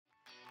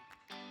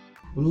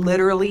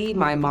Literally,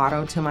 my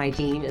motto to my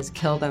team is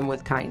kill them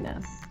with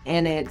kindness.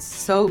 And it's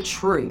so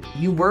true.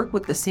 You work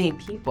with the same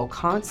people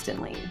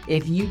constantly.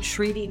 If you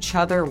treat each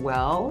other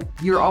well,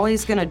 you're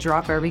always going to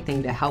drop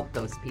everything to help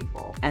those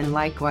people. And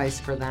likewise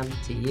for them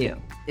to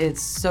you.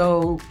 It's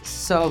so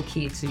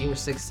key to your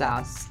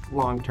success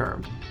long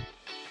term.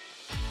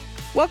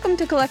 Welcome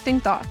to Collecting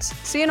Thoughts,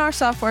 C&R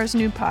Software's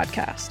new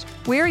podcast.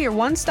 We're your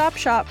one-stop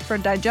shop for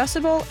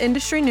digestible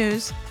industry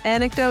news,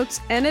 anecdotes,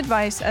 and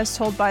advice as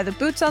told by the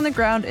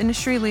boots-on-the-ground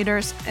industry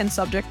leaders and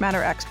subject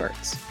matter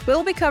experts.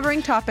 We'll be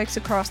covering topics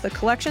across the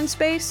collection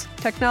space,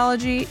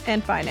 technology,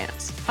 and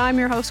finance. I'm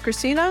your host,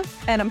 Christina,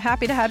 and I'm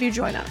happy to have you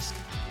join us.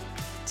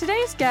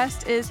 Today's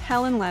guest is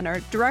Helen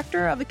Leonard,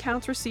 Director of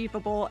Accounts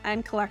Receivable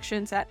and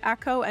Collections at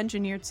Acco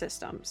Engineered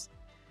Systems.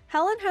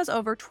 Helen has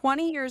over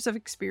 20 years of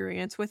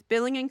experience with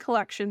billing and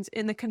collections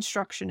in the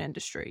construction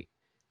industry.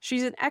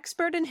 She's an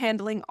expert in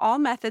handling all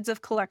methods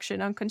of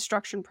collection on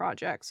construction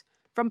projects,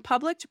 from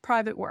public to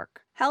private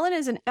work. Helen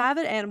is an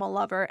avid animal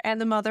lover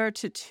and the mother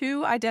to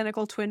two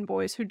identical twin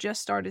boys who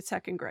just started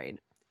second grade.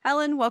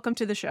 Helen, welcome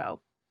to the show.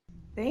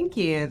 Thank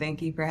you.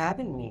 Thank you for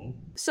having me.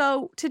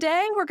 So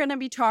today we're going to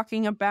be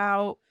talking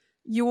about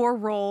your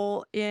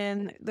role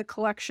in the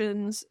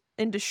collections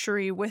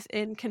industry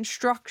within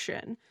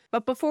construction.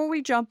 But before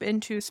we jump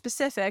into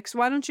specifics,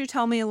 why don't you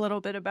tell me a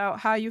little bit about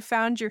how you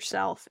found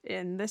yourself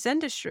in this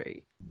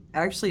industry?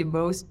 Actually,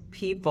 most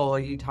people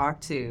you talk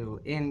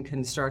to in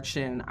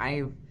construction,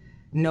 I've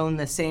known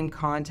the same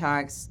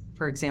contacts,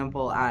 for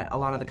example, at a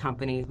lot of the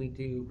companies we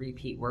do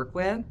repeat work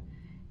with.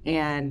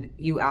 And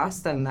you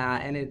ask them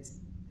that, and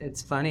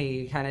it's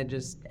funny, you kind of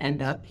just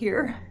end up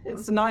here.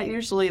 It's not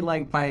usually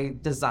like by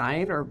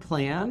design or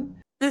plan.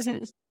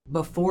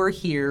 Before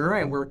here,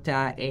 I worked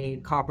at a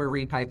copper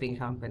repiping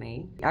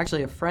company.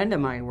 Actually, a friend of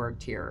mine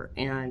worked here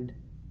and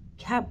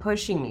kept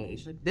pushing me.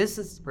 She's like, this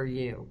is for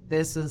you.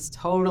 This is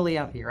totally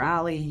up your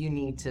alley. You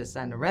need to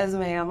send a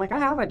resume. I'm like, I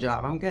have a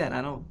job. I'm good.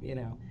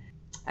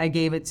 I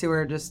gave it to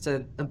her just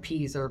to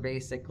appease her,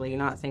 basically,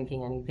 not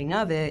thinking anything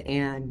of it,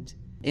 and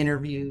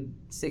interviewed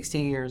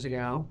 16 years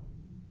ago.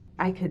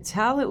 I could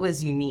tell it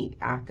was unique,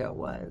 Acco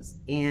was,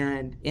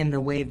 and in the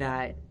way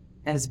that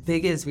as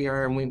big as we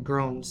are, and we've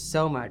grown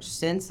so much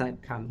since I've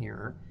come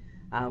here,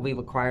 we've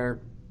acquired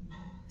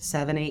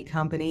 7-8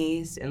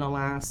 companies in the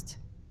last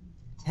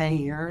 10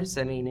 years.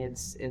 I mean,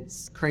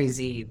 it's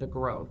crazy, the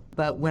growth.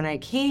 But when I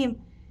came,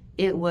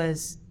 it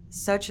was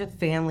such a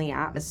family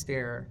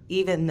atmosphere,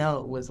 even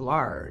though it was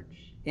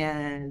large.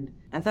 And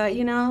I thought, I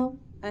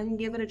can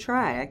give it a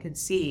try. I could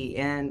see.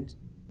 And,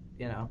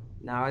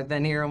 now I've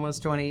been here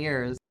almost 20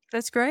 years.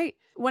 That's great.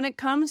 When it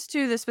comes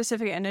to the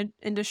specific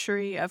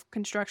industry of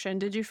construction,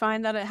 did you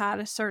find that it had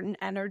a certain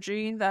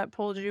energy that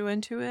pulled you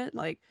into it?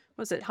 Like,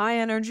 was it high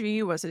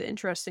energy? Was it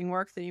interesting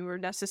work that you were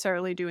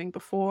necessarily doing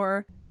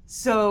before?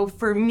 So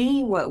for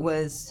me, what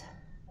was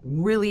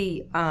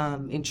really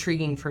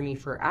intriguing for me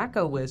for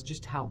Acco was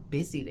just how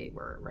busy they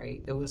were,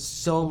 right? There was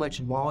so much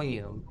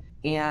volume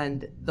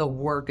and the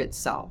work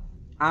itself.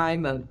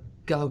 I'm a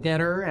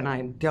go-getter and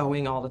I'm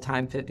going all the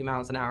time 50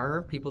 miles an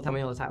hour. People tell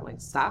me all the time,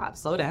 like, stop,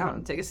 slow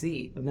down, take a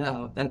seat.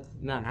 No, that's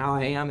not how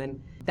I am.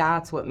 And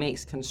that's what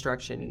makes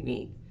construction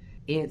unique.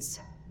 It's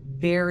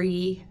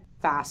very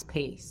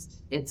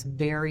fast-paced. It's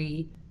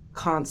very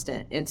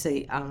constant. It's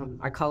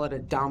I call it a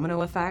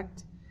domino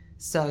effect.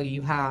 So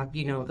you have,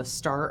 the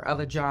start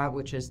of a job,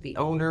 which is the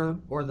owner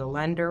or the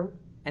lender,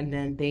 and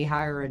then they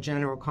hire a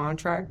general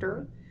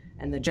contractor,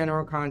 and the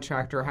general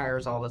contractor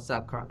hires all the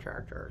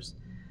subcontractors.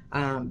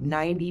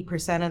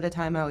 90% of the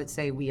time, I would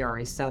say we are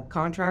a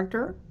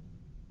subcontractor.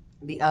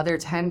 The other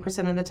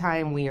 10% of the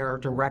time, we are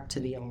direct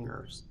to the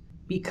owners.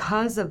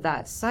 Because of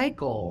that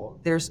cycle,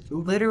 there's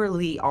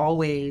literally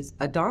always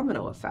a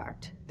domino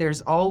effect.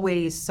 There's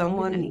always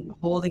someone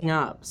holding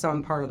up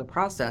some part of the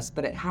process,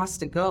 but it has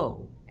to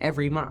go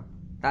every month.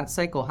 That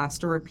cycle has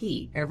to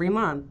repeat every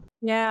month.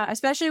 Yeah,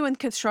 especially with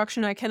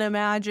construction, I can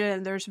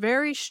imagine there's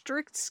very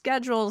strict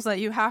schedules that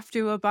you have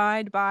to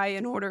abide by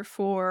in order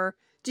for...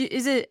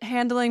 Is it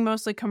handling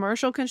mostly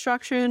commercial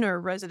construction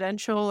or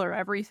residential or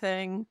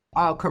everything?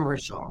 All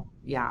commercial,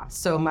 yeah.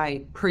 So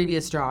my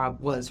previous job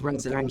was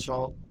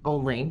residential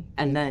only,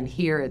 and then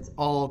here it's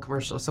all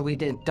commercial. So we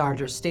did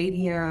Dodger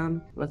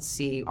Stadium,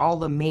 all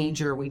the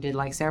major, we did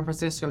like San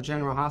Francisco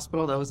General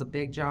Hospital, that was a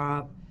big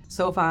job.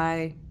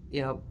 SoFi,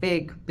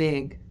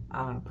 big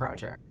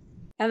project.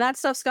 And that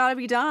stuff's got to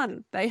be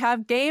done. They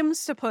have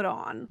games to put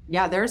on.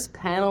 Yeah, there's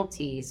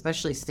penalties,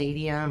 especially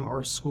stadium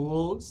or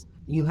schools.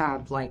 You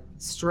have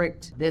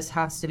strict, this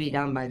has to be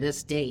done by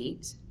this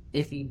date.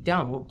 If you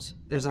don't,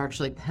 there's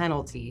actually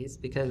penalties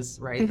because,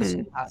 right, the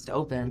school has to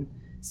open,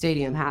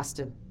 stadium has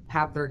to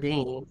have their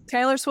game.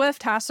 Taylor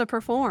Swift has to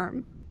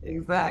perform.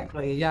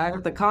 Exactly. Yeah,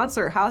 if the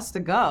concert has to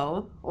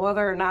go,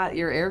 whether or not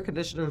your air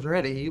conditioner's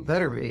ready, you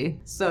better be.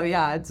 So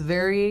yeah, it's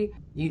very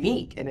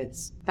unique and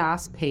it's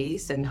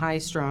fast-paced and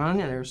high-strung,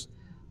 and there's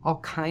all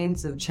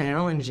kinds of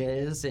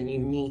challenges and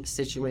unique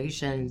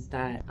situations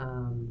that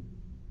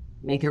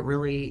make it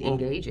really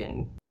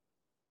engaging.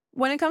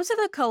 When it comes to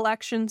the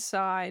collection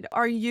side,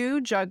 are you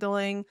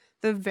juggling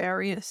the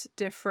various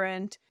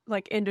different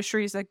like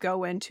industries that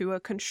go into a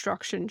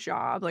construction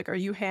job? Like, are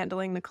you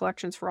handling the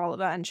collections for all of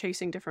that and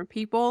chasing different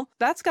people?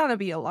 That's got to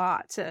be a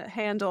lot to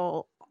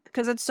handle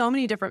because it's so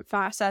many different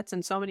facets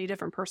and so many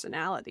different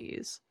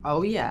personalities.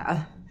 Oh,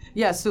 yeah.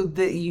 Yeah. So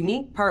the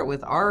unique part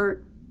with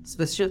our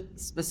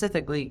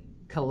specifically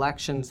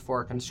collections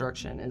for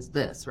construction is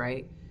this,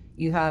 right?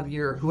 You have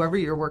your whoever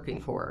you're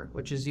working for,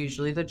 which is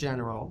usually the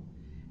general,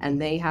 and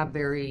they have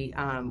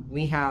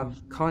we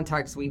have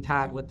contacts we've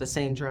had with the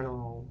same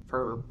general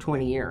for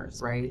 20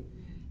 years, right?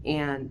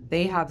 And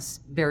they have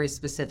very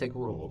specific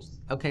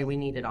rules. Okay, we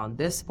need it on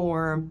this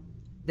form,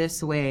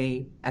 this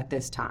way, at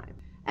this time.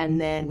 And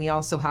then we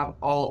also have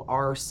all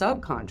our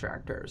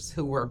subcontractors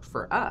who work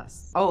for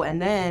us. Oh,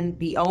 and then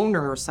the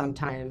owner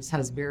sometimes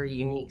has very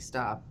unique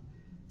stuff.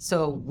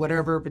 So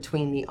whatever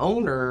between the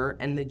owner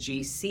and the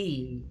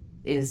GC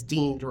is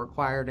deemed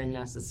required and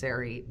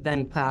necessary,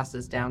 then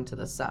passes down to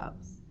the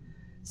subs.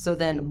 So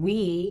then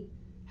we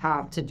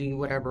have to do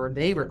whatever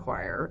they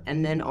require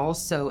and then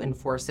also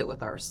enforce it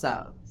with our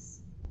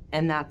subs.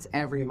 And that's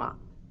every month.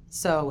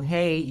 So,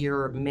 hey,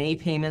 your May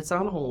payment's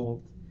on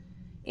hold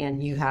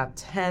and you have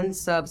 10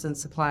 subs and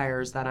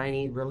suppliers that I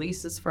need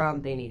releases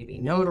from. They need to be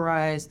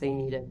notarized. They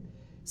need to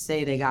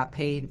say they got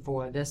paid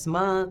for this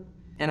month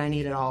and I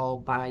need it all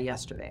by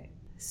yesterday.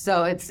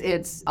 So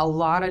it's a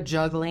lot of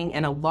juggling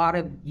and a lot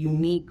of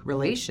unique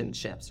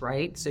relationships,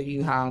 right? So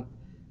you have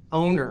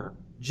owner,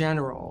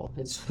 general,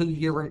 it's who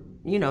your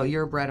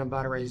bread and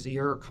butter is,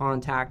 your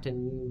contact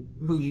and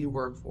who you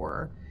work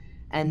for.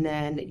 And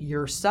then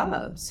your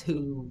subs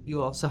who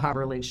you also have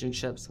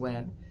relationships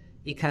with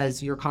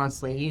because you're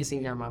constantly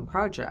using them on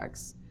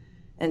projects.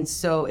 And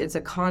so it's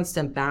a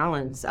constant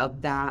balance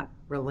of that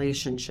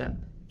relationship.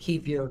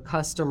 Keep your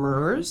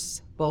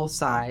customers, both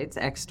sides,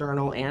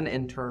 external and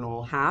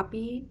internal,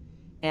 happy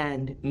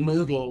and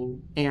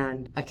moving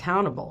and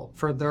accountable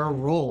for their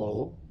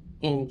role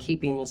in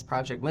keeping this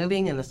project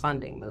moving and the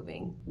funding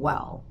moving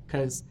well.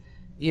 Because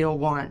you don't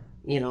want,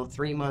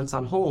 3 months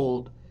on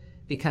hold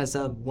because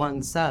of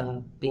one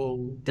sub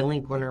being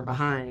delinquent or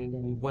behind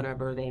in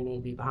whatever they may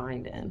be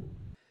behind in.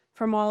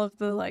 From all of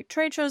the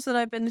trade shows that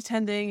I've been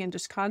attending and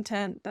just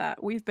content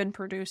that we've been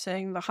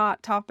producing, the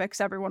hot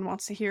topics everyone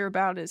wants to hear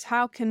about is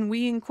how can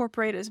we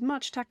incorporate as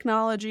much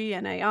technology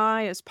and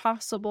AI as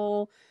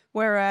possible,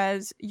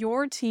 whereas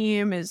your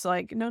team is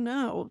like,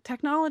 no,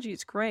 technology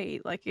is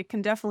great. Like it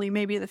can definitely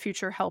maybe in the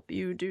future help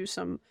you do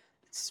some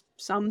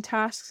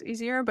tasks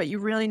easier, but you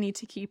really need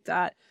to keep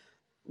that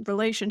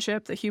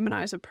relationship, the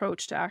humanized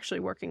approach to actually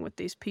working with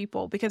these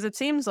people, because it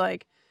seems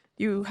like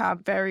you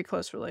have very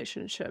close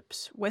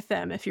relationships with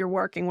them if you're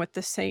working with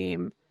the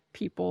same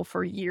people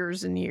for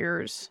years and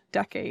years,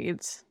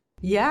 decades.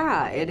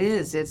 Yeah, it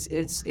is.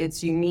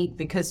 It's unique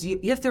because you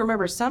have to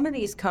remember some of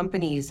these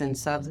companies and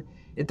subs,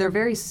 they're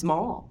very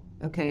small.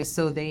 Okay,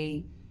 so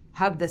they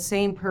have the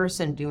same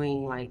person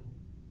doing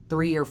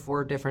 3 or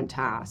 4 different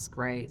tasks,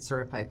 right?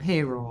 Certified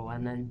payroll,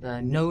 and then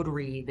the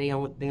notary, they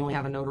only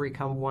have a notary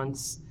come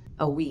once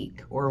a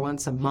week or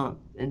once a month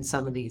in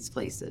some of these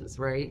places,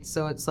 right?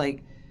 So it's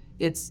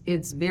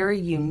it's very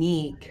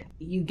unique.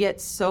 You get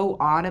so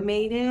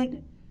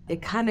automated,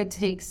 it kind of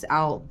takes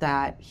out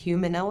that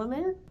human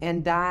element.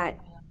 And that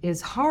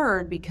is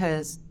hard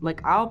because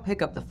I'll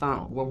pick up the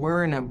phone when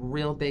we're in a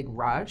real big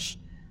rush.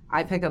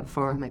 I pick up the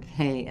phone, I'm like,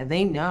 hey, and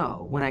they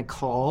know when I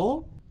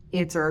call,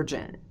 it's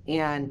urgent.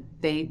 And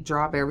they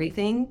drop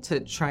everything to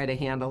try to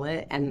handle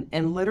it.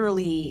 And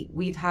literally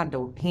we've had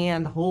to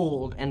hand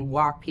hold and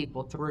walk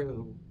people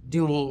through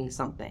doing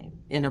something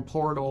in a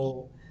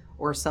portal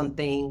or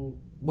something,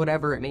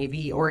 whatever it may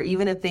be, or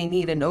even if they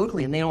need a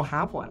notary and they don't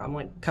have one, I'm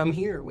like, come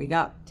here, we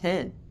got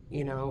 10,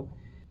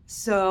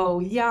 So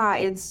yeah,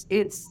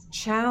 it's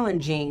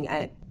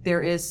challenging.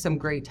 There is some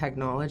great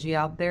technology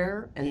out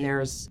there and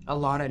there's a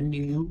lot of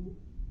new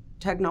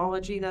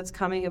technology that's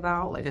coming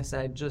about. Like I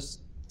said,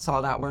 just saw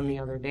that one the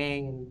other day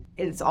and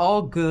it's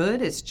all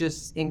good. It's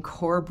just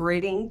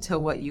incorporating to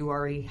what you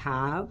already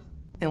have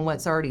and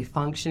what's already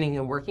functioning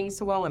and working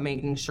so well and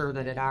making sure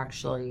that it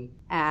actually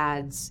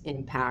adds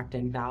impact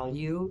and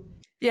value.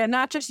 Yeah,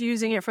 not just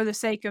using it for the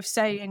sake of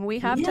saying, we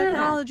have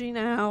technology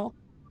now.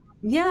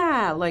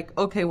 Yeah,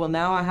 okay, well,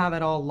 now I have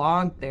it all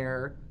logged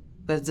there,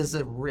 but does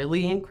it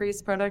really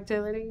increase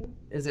productivity?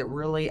 Is it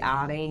really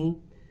adding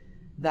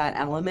that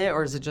element,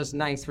 or is it just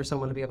nice for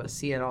someone to be able to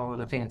see it all in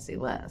a fancy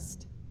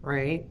list,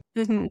 right?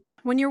 Mm-hmm.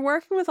 When you're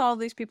working with all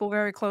these people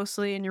very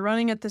closely and you're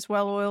running at this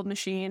well-oiled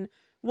machine,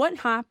 what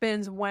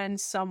happens when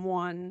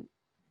someone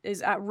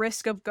is at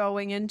risk of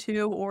going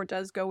into or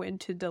does go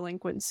into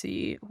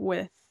delinquency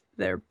with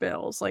their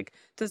bills?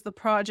 Does the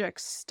project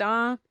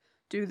stop?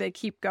 Do they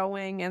keep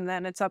going and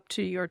then it's up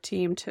to your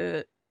team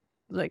to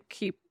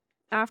keep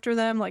after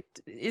them?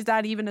 Is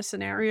that even a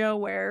scenario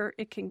where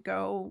it can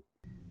go?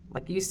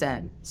 Like you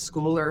said,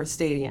 school or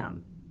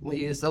stadium, we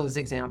use those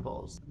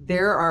examples.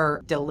 There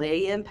are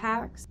delay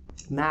impacts,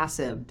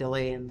 massive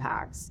delay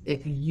impacts,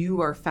 if you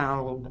are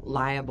found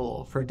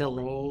liable for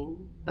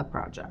delaying the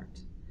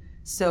project.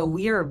 So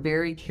we are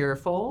very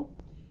careful.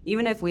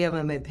 Even if we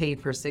haven't been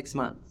paid for 6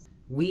 months,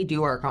 we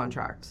do our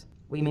contract.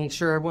 We make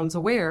sure everyone's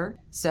aware.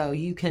 So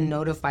you can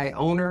notify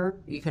owner,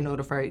 you can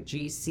notify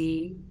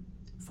GC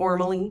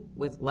formally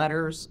with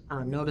letters,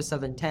 notice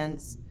of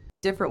intents,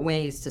 different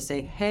ways to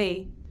say,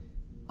 hey,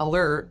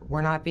 alert,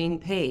 we're not being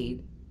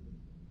paid.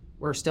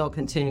 We're still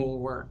continuing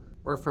work.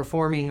 We're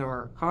performing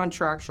our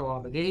contractual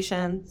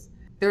obligations.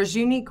 There's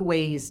unique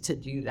ways to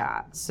do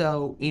that.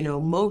 So,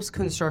 most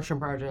construction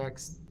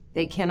projects,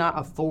 they cannot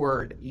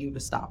afford you to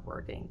stop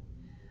working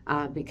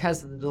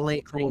because of the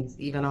delay claims,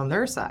 even on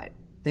their side.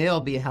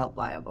 They'll be held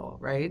liable,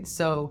 right?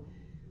 So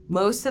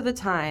most of the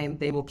time,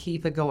 they will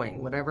keep it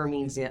going, whatever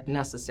means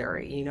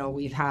necessary.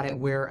 We've had it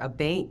where a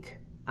bank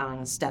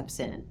steps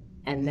in,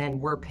 and then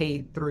we're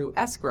paid through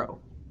escrow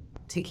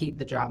to keep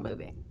the job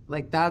moving.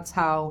 Like, that's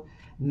how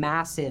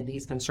massive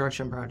these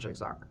construction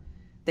projects are.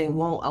 They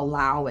won't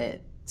allow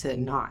it to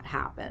not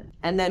happen.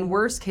 And then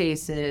worst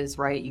case is,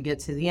 right, you get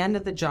to the end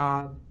of the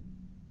job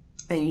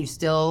and you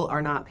still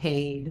are not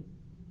paid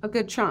a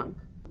good chunk.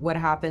 What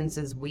happens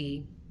is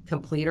we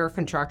complete our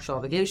contractual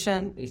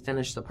obligation, we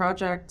finish the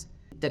project.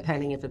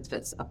 Depending if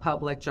it's a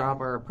public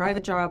job or a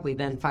private job, we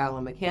then file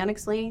a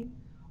mechanics lien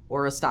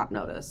or a stop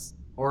notice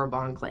or a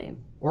bond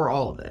claim or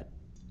all of it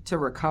to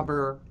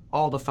recover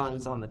all the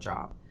funds on the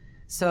job.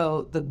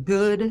 So the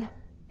good,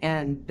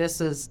 and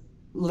this is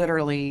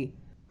literally,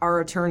 our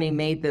attorney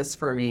made this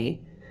for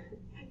me.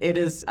 It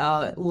is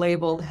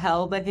labeled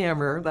Hell the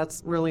Hammer.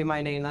 That's really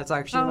my name. That's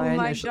actually my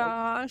initial. Oh my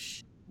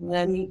gosh.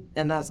 And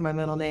that's my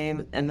middle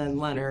name. And then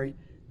Leonard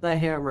the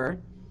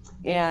Hammer.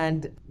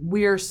 And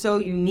we are so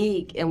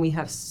unique, and we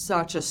have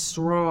such a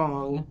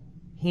strong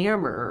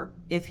hammer,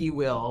 if you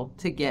will,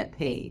 to get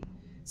paid.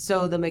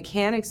 So the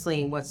mechanics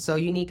lien, what's so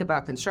unique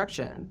about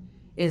construction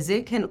is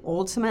it can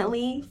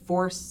ultimately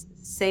force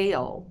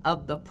sale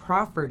of the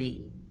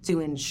property to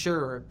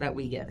ensure that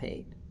we get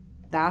paid.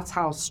 That's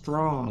how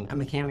strong a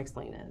mechanics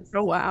lien is.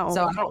 Oh, wow.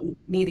 So I don't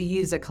need to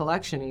use a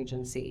collection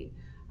agency.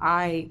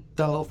 I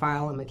go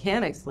file a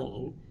mechanics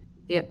lien.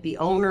 If the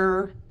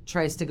owner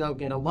tries to go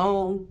get a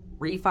loan,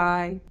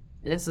 refi,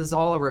 this is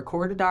all a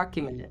recorded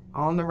document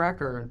on the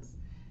records.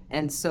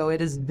 And so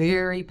it is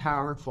very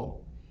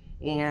powerful.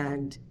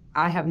 And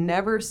I have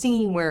never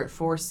seen where it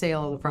forced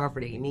sale of the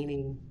property,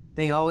 meaning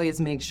they always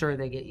make sure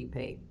they get you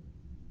paid.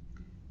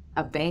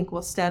 A bank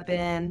will step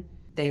in,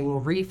 they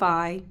will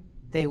refi,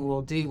 they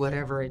will do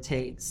whatever it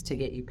takes to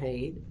get you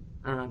paid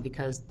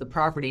because the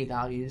property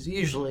values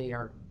usually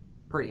are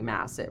pretty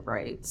massive,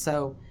 right?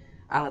 So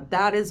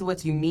that is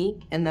what's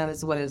unique, and that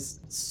is what is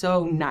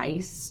so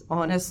nice,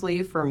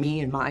 honestly, for me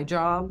and my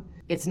job.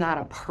 It's not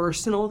a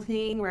personal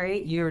thing,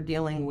 right? You're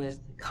dealing with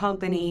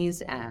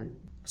companies and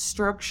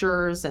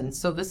structures, and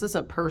so this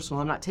isn't personal.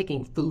 I'm not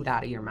taking food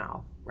out of your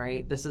mouth,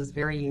 right? This is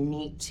very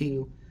unique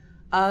to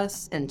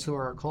us and to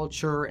our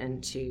culture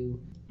and to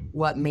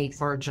what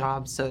makes our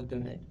job so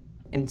good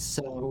and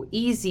so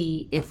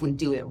easy if we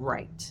do it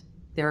right.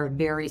 There are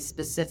very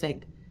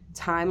specific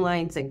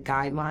timelines and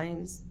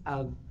guidelines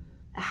of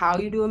how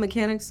you do a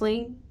mechanics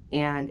lien,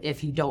 and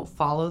if you don't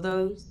follow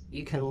those,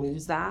 you can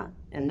lose that.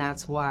 And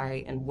that's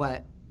why, and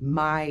what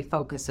my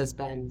focus has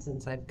been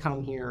since I've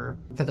come here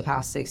for the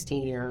past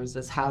 16 years,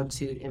 is how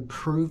to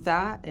improve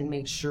that and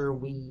make sure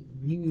we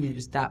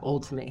use that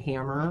ultimate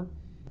hammer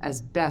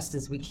as best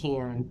as we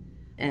can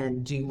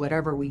and do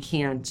whatever we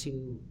can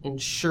to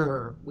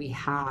ensure we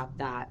have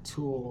that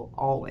tool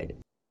always.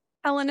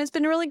 Helen, it's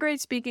been really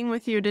great speaking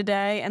with you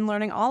today and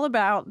learning all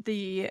about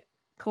the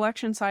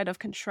collection side of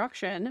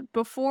construction.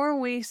 Before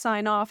we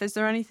sign off, is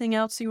there anything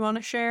else you want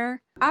to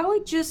share? I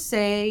would just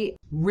say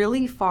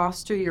really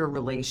foster your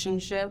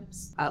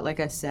relationships. Like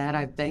I said,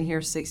 I've been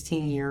here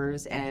 16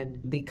 years, and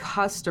the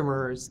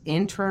customers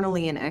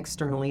internally and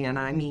externally, and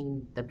I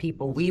mean the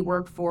people we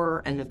work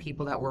for and the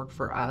people that work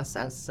for us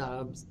as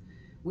subs,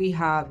 we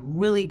have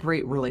really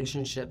great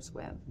relationships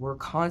with. We're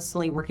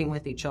constantly working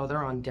with each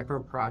other on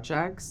different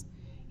projects,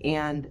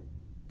 and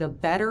the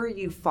better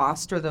you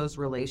foster those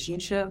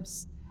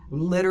relationships,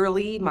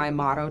 literally, my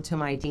motto to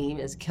my team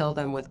is kill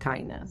them with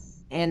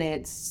kindness. And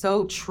it's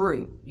so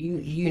true.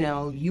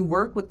 You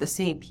work with the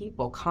same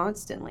people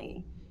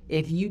constantly.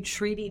 If you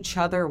treat each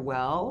other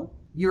well,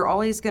 you're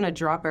always going to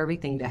drop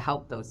everything to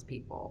help those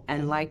people.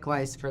 And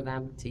likewise for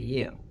them to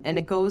you. And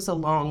it goes a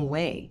long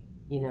way.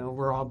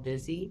 We're all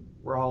busy,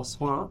 we're all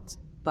swamped,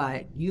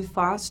 but you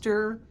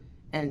foster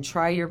and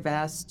try your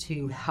best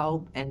to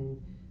help and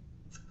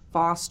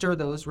foster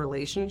those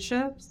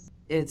relationships.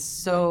 It's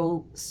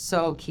so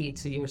key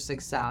to your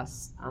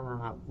success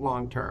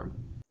long term.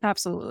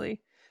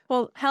 Absolutely.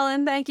 Well,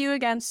 Helen, thank you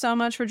again so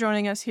much for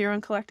joining us here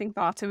on Collecting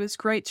Thoughts. It was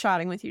great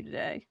chatting with you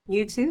today.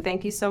 You too.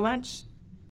 Thank you so much.